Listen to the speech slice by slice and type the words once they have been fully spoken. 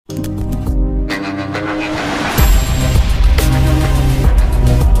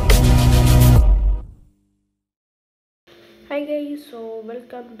So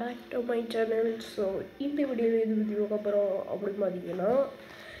welcome back to my channel. So இந்த வீடியோவில் எது பற்றி பார்க்க போகிறோம் அப்படின்னு பார்த்தீங்கன்னா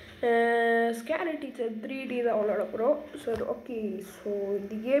ஸ்கேரி டீச்சர் 3D தான் விளையாட போகிறோம். சரி ஓகே. ஸோ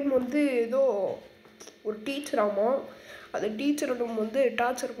இந்த கேம் வந்து ஏதோ ஒரு டீச்சர் ஆமாம், அந்த டீச்சரை நம்ம வந்து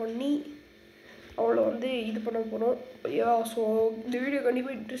டார்ச்சர் பண்ணி அவளை வந்து இது பண்ண போகிறோம். யா ஸோ இந்த வீடியோ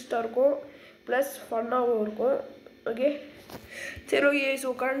கண்டிப்பாக இன்ட்ரெஸ்ட்டாக இருக்கும், ப்ளஸ் ஃபன்னாகவும் இருக்கும். ஓகே சரி ஓகே.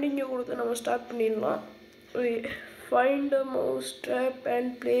 ஸோ கண்டினியூ கொடுத்து நம்ம ஸ்டார்ட் பண்ணிடலாம். Find the mouse trap and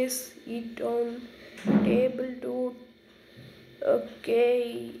place it on table 2. Okay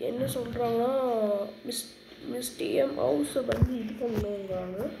என்ன சொல்கிறாங்கன்னா மிஸ்டியை மவுஸை வந்து இது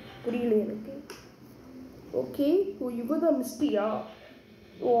பண்ணுங்கிறாங்க, புரியல எனக்கு. ஓகே ஓ இவ தான் மிஸ்டியா?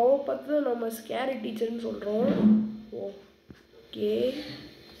 ஓ பார்த்து தான் நம்ம ஸ்கேரி டீச்சர்னு சொல்கிறோம். ஓகே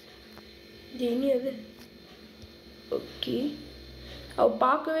இது இனி அது. ஓகே அவள்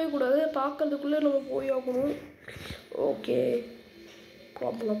பார்க்கவே கூடாது, பார்க்கறதுக்குள்ளே நம்ம போய் ஆகணும். ஓகே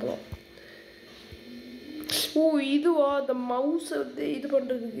போகலாம். ஓ இதுவா அந்த மவுஸை வந்து இது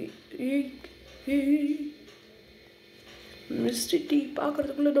பண்ணுறதுக்கு. மிஸ்டி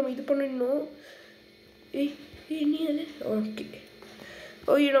பார்க்குறதுக்குள்ளே நம்ம இது பண்ணிடணும். நீ அது ஓகே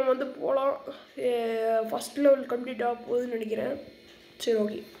ஓகே நம்ம வந்து போகலாம். ஃபஸ்ட் லெவல் கம்ப்ளீட் ஆக போகுதுன்னு நினைக்கிறேன். சரி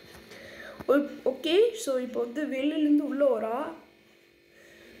ஓகே ஓகே. ஸோ இப்போ வந்து வெளியிலேருந்து உள்ளே வரா.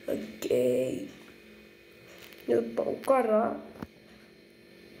 ஓகே இப்போ உட்கார்றா.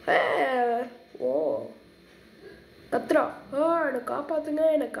 ஓ கத்துறா, என்னை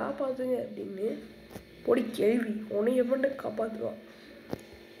காப்பாற்றுங்க அப்படின்னு. பொடி கேள்வி, உன்னை எவ்வளோ காப்பாற்றுவா.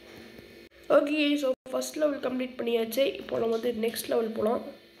 Okay so first level complete பண்ணியாச்சு. இப்போ நம்ம வந்து நெக்ஸ்ட் லெவல் போகலாம்.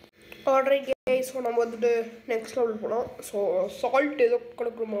 ஆல்ரைட் ஸோ நம்ம வந்துட்டு நெக்ஸ்ட் லெவல் போகலாம். ஸோ சால்ட் ஏதோ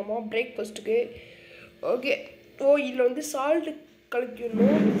கொடுக்கணுமாமா பிரேக்ஃபாஸ்ட்டுக்கு. ஓகே ஓ இதில் வந்து சால்ட்டு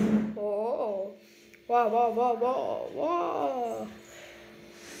கலக்கணும். ஓ வா வா வா வா வா.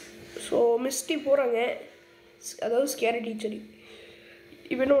 ஸோ மிஸ்டி போகிறாங்க, அதாவது ஸ்கேரி டீச்சர்.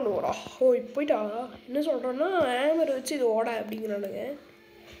 இப்போ என்ன ஒன்று வரா. ஓ இப்போ போயிட்டா. என்ன சொல்கிறேன்னா ஹேமரை வச்சு இது ஓட அப்படிங்கிறானுங்க.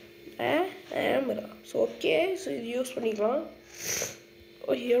 ஹேமரா? ஸோ ஓகே ஸோ இது யூஸ் பண்ணிக்கலாம். ஓ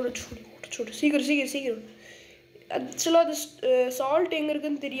எவ்வளோ சூடு சீக்கிரம். ஆக்சுவலாக அது சால்ட் எங்கே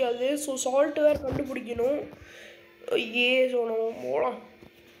இருக்குதுன்னு தெரியாது. ஸோ சால்ட்டு வேறு கண்டுபிடிக்கணும். ஸோ நம்ம போகலாம்.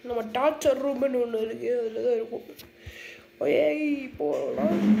 நம்ம டார்ச்சர் ரூம்னு ஒன்று இருக்குது, அதில் தான் இருக்கும்.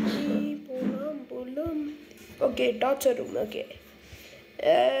 போகலாம். Okay torture room. Okay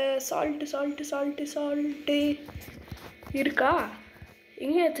salt இருக்கா?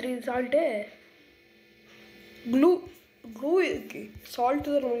 எங்கே வச்சுருக்கு சால்ட்டு? க்ளூ இருக்குது. சால்ட்டு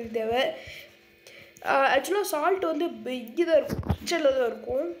தான் நம்மளுக்கு தேவை. ஆக்சுவலாக சால்ட் வந்து இங்கே தான் இருக்கும், கிச்சனில் தான்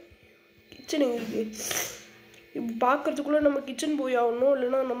இருக்கும். கிச்சன் எங்கே இருக்குது? இப்போ பார்க்குறதுக்குள்ளே நம்ம கிச்சன் போய் ஆகணும்,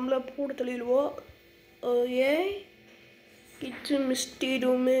 இல்லைன்னா நம்மளை போட்டு தள்ளிடுவோம். Kitchen, மிஸ்டி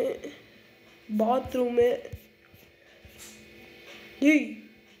room, bathroom.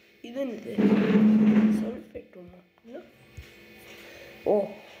 இது என்னது? சல்ஃபேட் ரூமா? இல்லை ஓ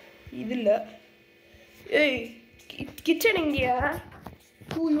இது இல்லை. கிச்சன் எங்கேயா?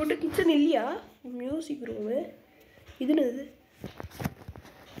 இவட்ட கிச்சன் இல்லையா? Music room. இது என்னது?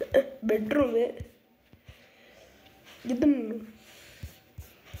 பெட்ரூமு.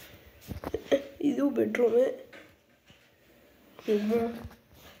 இதுவும் பெட்ரூமு.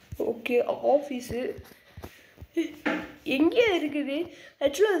 ஓகே ஆஃபீஸு எங்கேயா இருக்குது?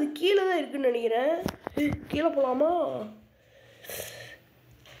 ஆக்சுவலாக அது கீழே தான் இருக்குதுன்னு நினைக்கிறேன். கீழே போகலாமா?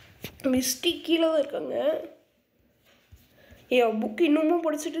 மிஸ்டி கீழே தான் இருக்காங்க. புக்கு இன்னமும்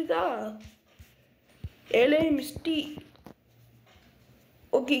படிச்சுட்டு இருக்கா? மிஸ்டி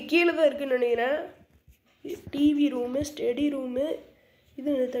ஓகே கீழே தான் இருக்குதுன்னு நினைக்கிறேன். TV room, study room.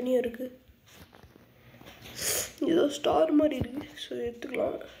 இது தனியாக இருக்குது, ஏதோ ஸ்டார் மாதிரி இருக்குது. ஸோ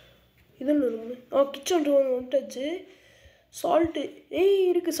எடுத்துக்கலாம். இது ரூமு. Kitchen room வந்துட்டாச்சு. சால்ட்டு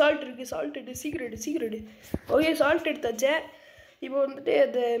இருக்குது, சால்ட் எடு சீக்கிரம். Okay salt எடுத்தாச்சே. இப்போ வந்துட்டு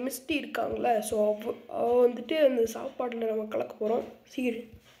அந்த மிஸ்டி இருக்காங்கள, ஸோ அவள் வந்துட்டு அந்த சாப்பாட்டில் நம்ம கலக்க போகிறோம்.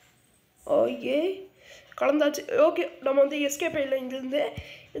 சீக்கிரம் ஓகே கலந்தாச்சு. ஓகே நம்ம வந்து எஸ்கேப் ஆகல இங்கேருந்து.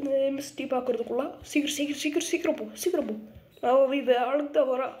 இந்த மிஸ்டி பார்க்குறதுக்குள்ள சீக்கிரம் போ. அவள் ஆளுக்கு தான்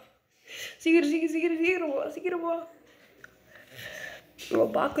வரா. சீக்கிரம் போ. நம்ம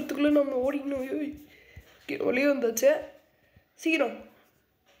பார்க்குறதுக்குள்ளே நம்ம ஓடிக்கணும். வெளியே வந்தாச்சு, சீக்கிரம்.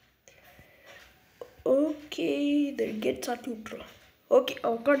 ஓகே இதை கெட் சாட்டி விட்டுறலாம். ஓகே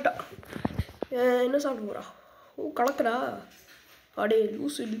உட்காண்டா. என்ன சாப்பிட போகிறா? ஓ கலக்கடா. அடே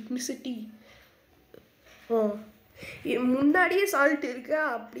லூசு மிஸ்டி. முன்னாடியே சால்ட் இருக்கா,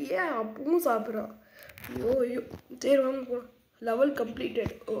 அப்படியே அப்பவும் சாப்பிட்றான். ஐயோ சரி வாங்க போகலாம். Level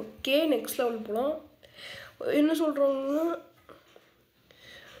completed. Okay next level போகலாம். என்ன சொல்கிறாங்கன்னா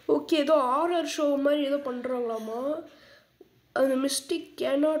ஓகே ஏதோ ஹாரர் ஷோ மாதிரி ஏதோ பண்ணுறாங்களாமா. அந்த மிஸ்டிக்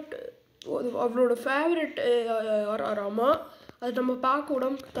கேனாட் அவளோட ஃபேவரட் ஆறாமா. அது நம்ம பார்க்க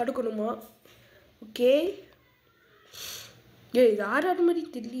விடாம தடுக்கணுமா. ஓகே இது ஆறாறு மாதிரி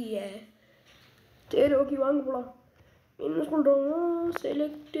தெரியலையே. சரி ஓகே வாங்க போகலாம். என்ன சொல்கிறாங்க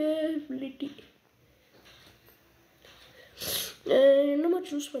செலக்டபிலிட்டி என்னமா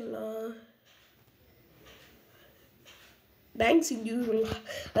சூஸ் பண்ணலாம். டான்ஸிங் யூஸ் பண்ணலாம்.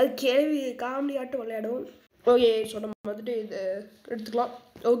 அது கேள்வி காமெடி ஆட்டம் விளையாடும். ஓகே ஸோ நம்ம வந்துட்டு இதை எடுத்துக்கலாம்.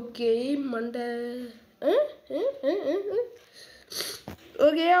 ஓகே மண்டை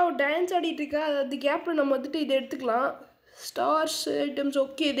ஓகே அவன் டான்ஸ் ஆடிட்டு இருக்கா. அது கேப்பில் நம்ம வந்துட்டு இதை எடுத்துக்கலாம். ஸ்டார்ஸ் ஐட்டம்ஸ்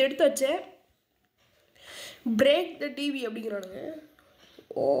ஓகே இதை எடுத்தாச்சே. Break the TV அப்படிங்கிறானுங்க.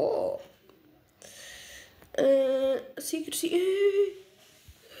 ஓ சீக்கிரம்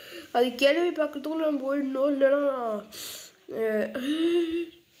அது கேள்வி பார்க்கறதுக்குள்ள நம்ம போயிடணும். இல்லைன்னா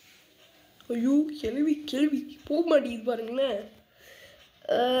ஐயோ கேள்வி போக மாட்டேங்குது பாருங்களேன்.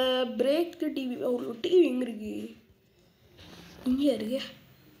 Break the TV. அவரோட டிவி எங்கே இருக்கு. இங்கே இருக்கு.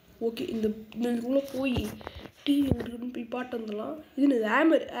 ஓகே இந்த இதுக்குள்ளே போய் டிவி எங்கே இருக்குன்னு போய் பாட்டு வந்துடலாம். இது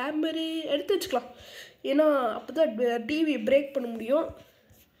ஹேமரு எடுத்து வச்சுக்கலாம். ஏன்னா அப்போ தான் டிவியை பிரேக் பண்ண முடியும்.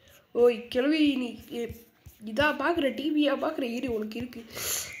 ஓய் கேள்வி நீ இதாக பார்க்குற டிவியாக பார்க்குற ஏரி உனக்கு இருக்குது.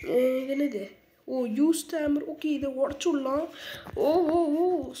 இது என்னது. ஓ யூஸ் ஹேமர். ஓகே இதை உடச்சி விடலாம். ஓ ஓ ஓ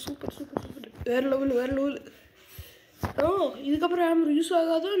சூப்பர் சூப்பர் சூப்பர் வேறு லெவல். இதுக்கப்புறம் ஹேமர் யூஸ்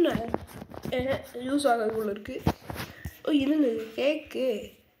ஆகாதோ என்ன. யூஸ் ஆகாது போல இருக்குது. ஓ என்னது கேக்கு.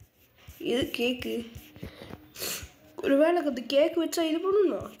 இது கேக்கு. ஒரு வேளை அந்த கேக்கு வச்சா இது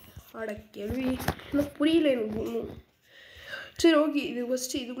பண்ணணும்னா அட கேள்வி எனக்கு புரியல எனக்கு ஒன்றும். சரி ஓகே இது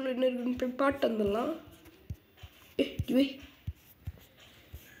ஃபஸ்ட்டு இதுக்குள்ளே என்ன இருக்குன்னு போய் பாட்டு வந்துடலாம். இவை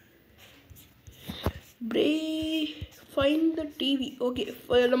ஃபைண்ட் த டிவி. ஓகே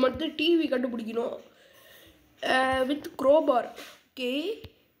நம்ம வந்து டிவி கண்டுபிடிக்கணும் வித் க்ரோபார். ஓகே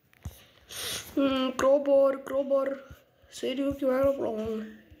க்ரோபார் சரி ஓகே வேலை போகலாம்.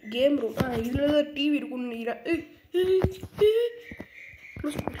 கேம் ரூம் இதில் தான் டிவி இருக்குன்னு நினைக்கிறேன்.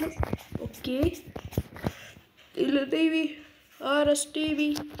 ஓகே இதில் டிவி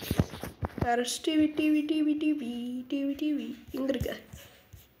டிவி எங்கே இருக்க.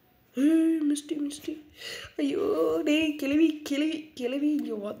 மிஸ்டி ஐயோ டேய் கிளவி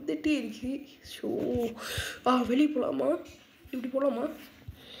இங்கே வந்துட்டே இருக்கு. ஷோ வெளியே போகலாமா. இப்படி போகலாமா.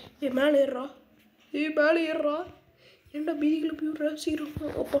 மேலே ஏறுறா. ஏன்டா பீதிகளை போய் விட்றா சீக்கிரம்.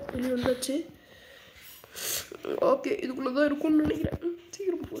 அப்பா வெளியே வந்தாச்சு. ஓகே இதுக்குள்ளே தான் இருக்கும்னு நினைக்கிறேன்.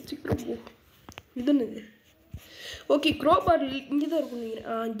 சீக்கிரம் போ. இது என்னது. ஓகே க்ரோபார் இங்கே தான் இருக்கும்னு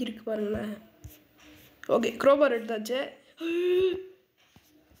நினைக்கிறேன். இங்கே இருக்குது பாருங்களேன். ஓகே க்ரோபார் எடுத்தாச்சு.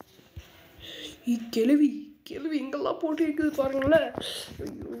 கிளவி எங்கெல்லாம் போட்டு இருக்குது பாருங்களேன்.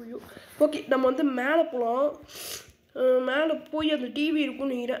 ஐயோ ஓகே நம்ம வந்து மேலே போகலாம். மேலே போய் அந்த டிவி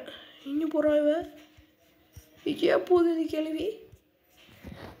இருக்கும்னு நினைக்கிறேன். இங்கே போகிறா இவன். ஏன் போகுது இது கிளவி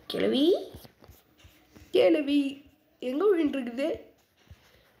எங்கே போயின்ட்டுருக்குது.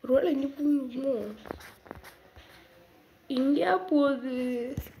 ஒரு வேளை இங்கே போகணும். எங்கேயா போகுது.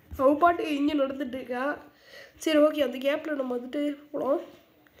 அவள் பாட்டுக்கு இங்கே நடந்துட்டுருக்கா. சரி ஓகே அந்த கேப்பில் நம்ம வந்துட்டு போகலாம்.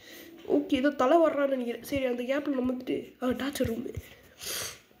 ஓகே ஏதோ தலை வர்றான்னு நினைக்கிறேன். சரி அந்த கேப்பில் நம்ம வந்துட்டு டார்ச்சர் ரூமு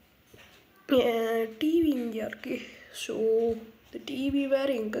டிவி இங்கே இருக்குது. ஸோ இந்த டிவி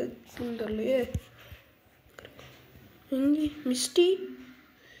வேறு எங்கே தெரியலையே. எங்கே மிஸ்டி.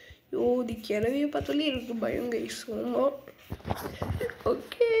 இது கிளவியை பார்த்தாலே எனக்கு பயம் கைஸ். ஆமாம்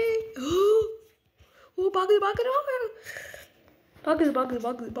ஓகே பார்க்குது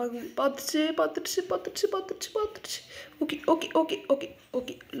பார்த்துச்சு.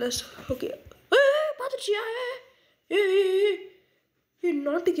 Okay less okay பார்த்துச்சியா.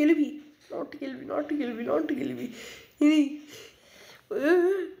 நாட்டு கேள்வி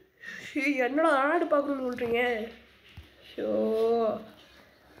என்னடா ஆடு பார்க்கணுன்னு சொல்கிறீங்க. ஷோ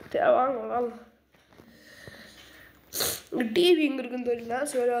வாங்க டிவி எங்கே இருக்குன்னு தெரியல.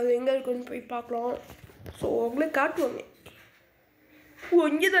 சரி அது எங்கே இருக்குன்னு போய் பார்க்கலாம். ஸோ அவங்களே காட்டுவாங்க.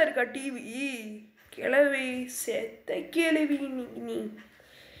 இங்கே தான் இருக்கா டிவி. கிளவி செத்த கேள்வி நீ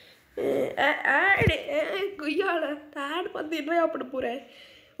ஆடு கொய்யால ஆடு பார்த்து என்ன அப்படி போகிறேன்.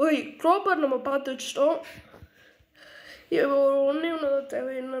 க்ரோபார் நம்ம பார்த்து வச்சிட்டோம். ஒன்று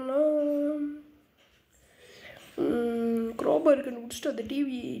தேவை என்னன்னா க்ரோபார் கண்டுபிடிச்சிட்டு அந்த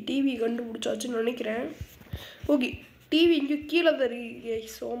டிவி கண்டுபிடிச்சாச்சுன்னு நினைக்கிறேன். ஓகே டிவி இங்கே கீழே தான் இருக்கு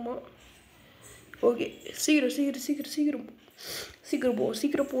சோமா. ஓகே சீக்கிரம்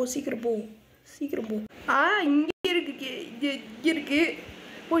போ. இங்கே இருக்கு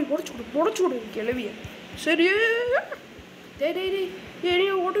போய் முடச்சு விடு கிளவிய. சரி ஏன்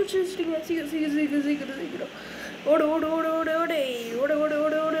ஓட வச்சுட்டீங்க சீக்கிரம் சீக்கிரம் சீக்கிரம் சீக்கிரம் சீக்கிரம் ஓடு ஓடு ஓடு ஓடு ஓடு ஓடு ஓடு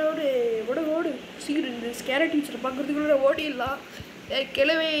ஓடு ஓடு ஓடு ஓடு ஓடு சீக்கிரம் இந்த ஸ்கேர் டீச்சரை பார்க்குறதுக்குள்ள ஓடிடலாம்.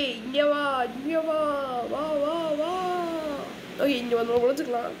 கிளவே இங்கே வா வா வா வா. ஓகே இங்கே வந்து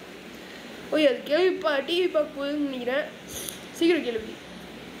உழைச்சிக்கலாம். ஓகே அது கேள்விப்பா டிவி பார்க்க போகுதுன்னு நினைக்கிறேன். சீக்கிரம் கேள்வி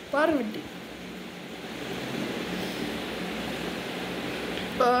பாருங்கட்டு.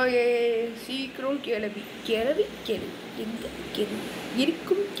 ஓகே சீக்கிரம் கேள்வி கேள்வி கேள்வி எந்த கேள்வி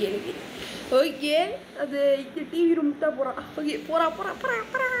இருக்கும் கேள்வி. ஓகே அது இந்த டிவி ரூம் தான் போகிறான். ஓகே போகிறா போகிறா போகிறா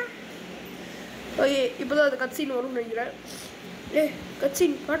போகிறா. ஓகே இப்போ தான் அது கட்சின்னு வரும்னு நினைக்கிறேன்.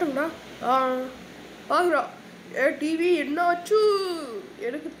 கட்சின் காட்டுங்கடா. பார்க்குறா. டிவி என்ன ஆச்சு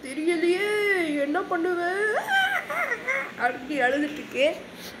எனக்கு தெரியலையே என்ன பண்ணுவேன் அப்படி அழுதுட்டுருக்கு.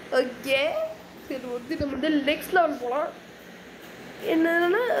 ஓகே சரி வந்து நம்ம வந்து நெக்ஸ்ட் லெவல் போகலாம்.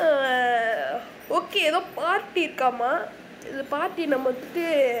 என்னன்னா ஓகே ஏதோ பார்ட்டி இருக்காமா. இந்த பார்ட்டி நம்ம வந்துட்டு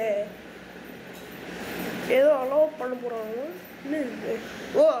ஏதோ அலோவ் பண்ண போகிறாங்க. என்ன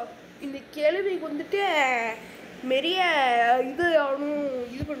ஓ இந்த கேள்விக்கு வந்துட்டு நிறைய இது அவனும்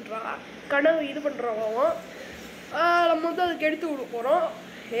இது பண்ணுறான் கனவு இது பண்ணுறான். நம்ம வந்து அதுக்கு எடுத்து விட போகிறோம்.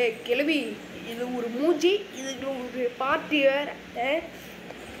 கிளவி இது ஒரு மூஞ்சி இதுக்கு ஒரு பார்ட்டி வேறு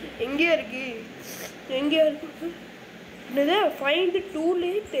எங்கேயா இருக்கு எங்கேயா இருக்கு என்னது find too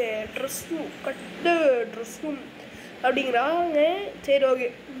late dress room கட்டு ட்ரெஸ் ரூம் அப்படிங்கிறாங்க. சரி ஓகே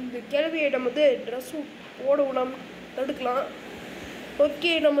இந்த கேள்வியை நம்ம வந்து ட்ரெஸ் ரூம் போட விடாம தடுக்கலாம்.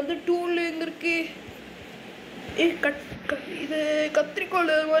 ஓகே நம்ம வந்து டூல் எங்கே இருக்கு இது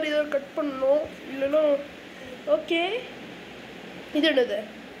கத்திரிக்கோள் இது மாதிரி ஏதாவது கட் பண்ணணும் இல்லைன்னா. ஓகே இது என்னது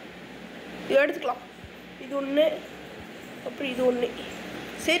இது எடுத்துக்கலாம். இது ஒன்று அப்புறம் இது ஒன்று.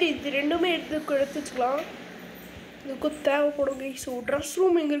 சரி இது ரெண்டுமே எடுத்து வச்சுக்கலாம். இதுக்கும் தேவைப்படும். ஸோ ட்ரெஸ்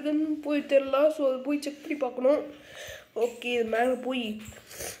ரூம் எங்கே இருக்குதுன்னு போய் தெரில. ஸோ அது போய் செக் பண்ணி பார்க்கணும். ஓகே இது மேலே போய்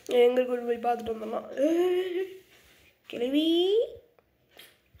எங்கே கொண்டு போய் பார்த்துட்டு வந்துடலாம். கிளவி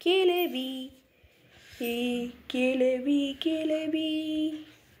கேளவி கேளவி கேளவி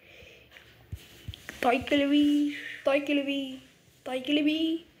தாய்க்கிழவி தாய்க்கிழவி தாய்க்கிழவி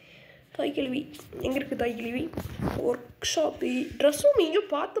தாய்க்கிழவி எங்கே இருக்குது தாய்க்கிழவி ஒர்க் ஷாப்பு ட்ரெஸ் ரூம் எங்கேயோ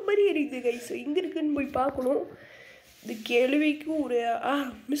பார்த்த மாதிரி இருக்குது கைஸ். எங்கே இருக்குதுன்னு போய் பார்க்கணும். இது கேள்விக்கு ஒரு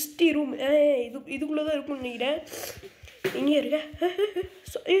மிஸ்டி ரூம் இதுக்குள்ளே தான் இருக்கும்னு நினைக்கிறேன். எங்கே இருக்க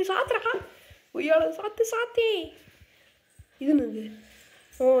சாத்துறா ஒய்யால சாத்து சாத்தி இது என்னது.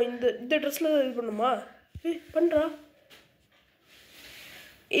 ஓ இந்த ட்ரெஸ்ஸில் தான் இது பண்ணுமா பண்ணுறா.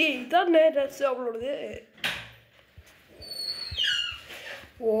 இதான் ட்ரெஸ் அவளோடது.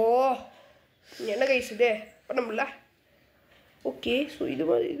 ஓ என்ன கைஸ் இது பண்ண முடியல. ஓகே ஸோ இது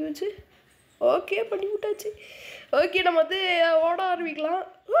மாதிரி இது வச்சு ஓகே பண்ணி விட்டாச்சு. ஓகே நம்ம வந்து ஓட ஆரம்பிக்கலாம்.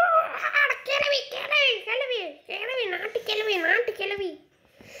 கிளவி கிளவி கிளவி கிளவி நாட்டு கிளவி நாட்டு கிளவி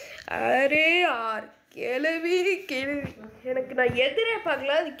அரே ஆர் கிளவி கிளவி எனக்கு நான் எதிரே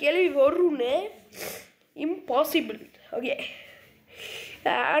பார்க்கல அது கிளவி வரும்னு இம்பாசிபிள். ஓகே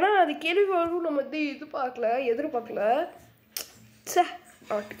ஆனால் அது கேள்வி வரும் நம்ம வந்து இது பார்க்கல எதிர்பார்க்கல. சே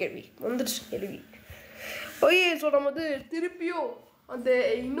நாட்டு கேள்வி வந்துடுச்சு கேள்வி. ஓகே ஸோ நம்ம வந்து திருப்பியும் அந்த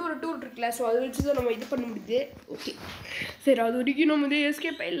இன்னொரு டூல் இருக்குல்ல ஸோ அதை வச்சு தான் நம்ம இது பண்ண முடியுது. ஓகே சரி அது வரைக்கும் நம்ம வந்து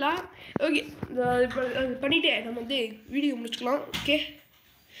எஸ்கேப் ஆகிடலாம். ஓகே அது பண்ணிவிட்டு நம்ம வந்து வீடியோ முடிச்சுக்கலாம். ஓகே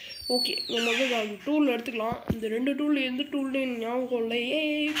ஓகே நம்ம வந்து அது டூல் எடுத்துக்கலாம். இந்த ரெண்டு டூல் எந்த டூல்னு ஞாபகம் இல்லை.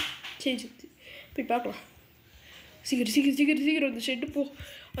 சரி சரி போய் பார்க்கலாம். சீக்கிரம் சீக்கிரம் சீக்கிரம் சீக்கிரம் அந்த ஷெட்டு போ.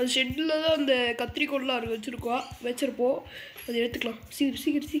 அந்த ஷெட்டில் தான் அந்த கத்திரிக்கோள்லாம் வச்சுருப்போம் அதை எடுத்துக்கலாம். சீக்கிரம்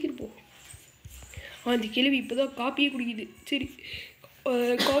சீக்கிரம் சீக்கிரம் போ. அந்த கிழவி இப்போ தான் காப்பியே குடிக்குது. சரி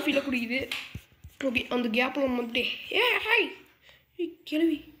காஃபியில் குடிக்குது. ஓகே அந்த கேப்பில் நம்ம வந்துட்டு ஹாய்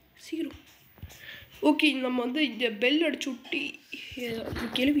கிழவி சீக்கிரம். ஓகே நம்ம வந்து இந்த பெல் அடிச்சு விட்டு அந்த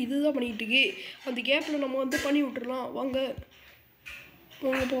கிழவி இது தான் பண்ணிக்கிட்டு இருக்கு. அந்த கேப்பில் நம்ம வந்து பண்ணி விட்டுறலாம். வாங்க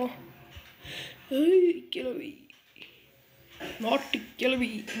வாங்க போ. கிழவி நாட்டு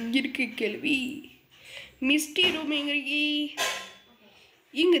கிழவி இங்கே இருக்கு. கிழவி மிஸ்டி ரூம் எங்கே இருக்கு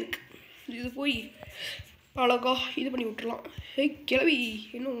இங்கே இருக்கு. இது போய் அழகா இது பண்ணி விட்டுறலாம். கிழவி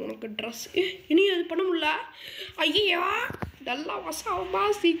இன்னும் உனக்கு ட்ரெஸ் இனியும் அது பண்ண முடியல. ஐயா இதெல்லாம் வசமாக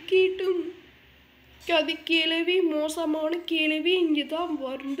சிக்கிட்டும். அது கிழவி மோசமான கிழவி இங்கே தான்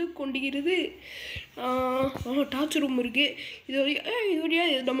வந்து கொண்டுகிறது. டார்ச் ரூம் இருக்குது. இது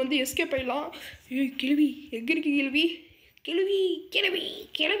வழியாக நம்ம வந்து எஸ்கேப் ஆகிடலாம். கிழவி எங்கே இருக்குது கிழவி கிழவி கிழவி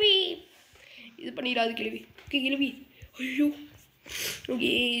கிழவி இது பண்ணிடாது கிழவி. ஓகே கிழவி ஐயோ ஓகே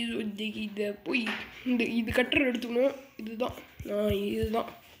இதை போய் இது கட்டுற எடுத்துக்கணும். இதுதான் இதுதான்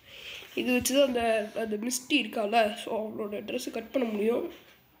இது வச்சு தான் அந்த மிஸ்டி இருக்கால ஸோ அவளோட ட்ரெஸ்ஸு கட் பண்ண முடியும்.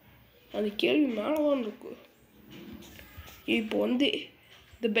 அது கேள்வி மேலே தான் இருக்கு. இப்போ வந்து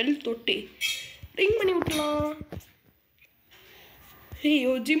இந்த பெல் தொட்டி ரிங் பண்ணி விட்டுலாம்.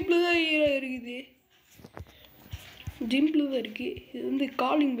 ஐயோ ஜிம்பில் தான் இருக்குது, ஜிம்பில் தான் இருக்குது. இது வந்து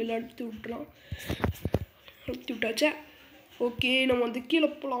காலிங் பெல் அழுத்தி விட்டுலாம். அழுத்தி விட்டாச்சா? ஓகே நம்ம வந்து கீழே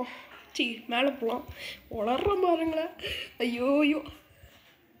போகலாம், மேலே போகலாம். வளர்ற பாருங்களேன். ஐயோ ஐயோ.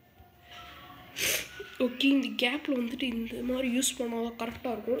 ஓகே இந்த கேப்பில் வந்துட்டு இந்த மாதிரி யூஸ் பண்ணால் தான்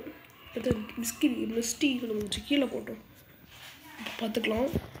கரெக்டாக இருக்கும். அது மிஸ்டி நம்ம கீழே போட்டோம்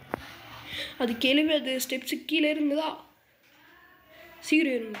பார்த்துக்கலாம். அது கேள்வி அது ஸ்டெப்ஸு கீழே இருந்ததா?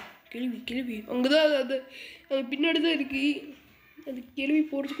 சீக்கிரம் இருங்க. கேள்வி அங்கே தான் அது அது பின்னாடி தான் இருக்குது. அது கேள்வி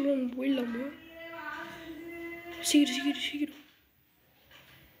போகிறதுக்குள்ள அங்கே போயிடலாமா? சீக்கிரம்.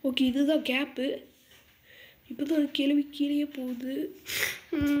 ஓகே இதுதான் கேப்பு. இப்போ தான் அது கேள்வி கீழே போகுது.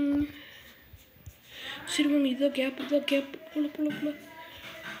 சரி வாங்க, இதுதான் கேப். போல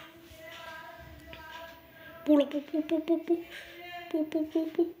போ.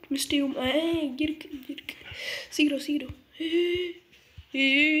 மிஸ்டேக் இங்கே இருக்கு. சீக்கிரம்.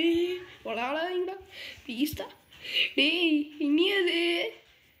 வளாடாதீங்கடா ப்ளீஸ்டா. டேய் இனியாது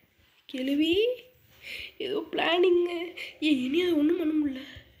கேள்வி ஏதோ பிளானிங்கு. இனியாது ஒன்றும் பண்ண முடியல.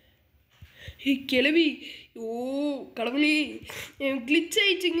 கிளவி. ஓ கடவுளே, கிளிச்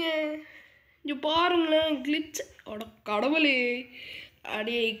ஆயிடுச்சுங்க. இங்கே பாருங்களேன், கிளிச். அட கடவுளே,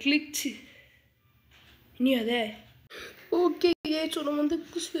 அடே கிளிச்சு. இனி அதே ஓகே. ஸோ நம்ம வந்து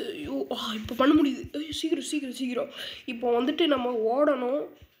இப்போ பண்ண முடியுது. சீக்கிரம். இப்போ வந்துட்டு நம்ம ஓடணும்.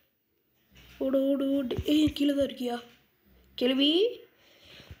 ஓடு. கீழே தான் இருக்கியா கேள்வி?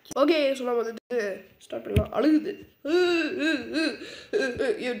 ஓகே ஸோ நம்ம வந்துட்டு ஸ்டார்ட் பண்ணலாம். அழுகுது,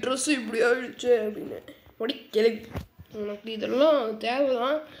 என் ட்ரெஸ்ஸு இப்படி ஆயிடுச்சு அப்படின்னு. மடி கேள்வி உனக்கு இதெல்லாம்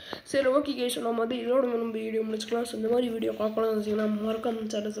தேவைதான். சரி ஓகே கேஸ், நம்ம வந்து இதோட நம்ம வீடியோ முடிச்சுக்கலாம். ஸோ இந்த மாதிரி வீடியோ பார்க்கலாம்னு வச்சிங்கன்னா மறக்காம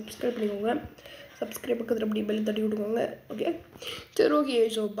சேனல் சப்ஸ்கிரைப் பண்ணிக்கோங்க. சப்ஸ்கிரைப் பக்கத்தில் அப்படி பெல் தட்டி விட்டுக்கோங்க. ஓகே சரி ஓகே.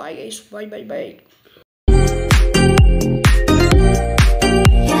 ஸோ பாய் கைஸ், பாய்.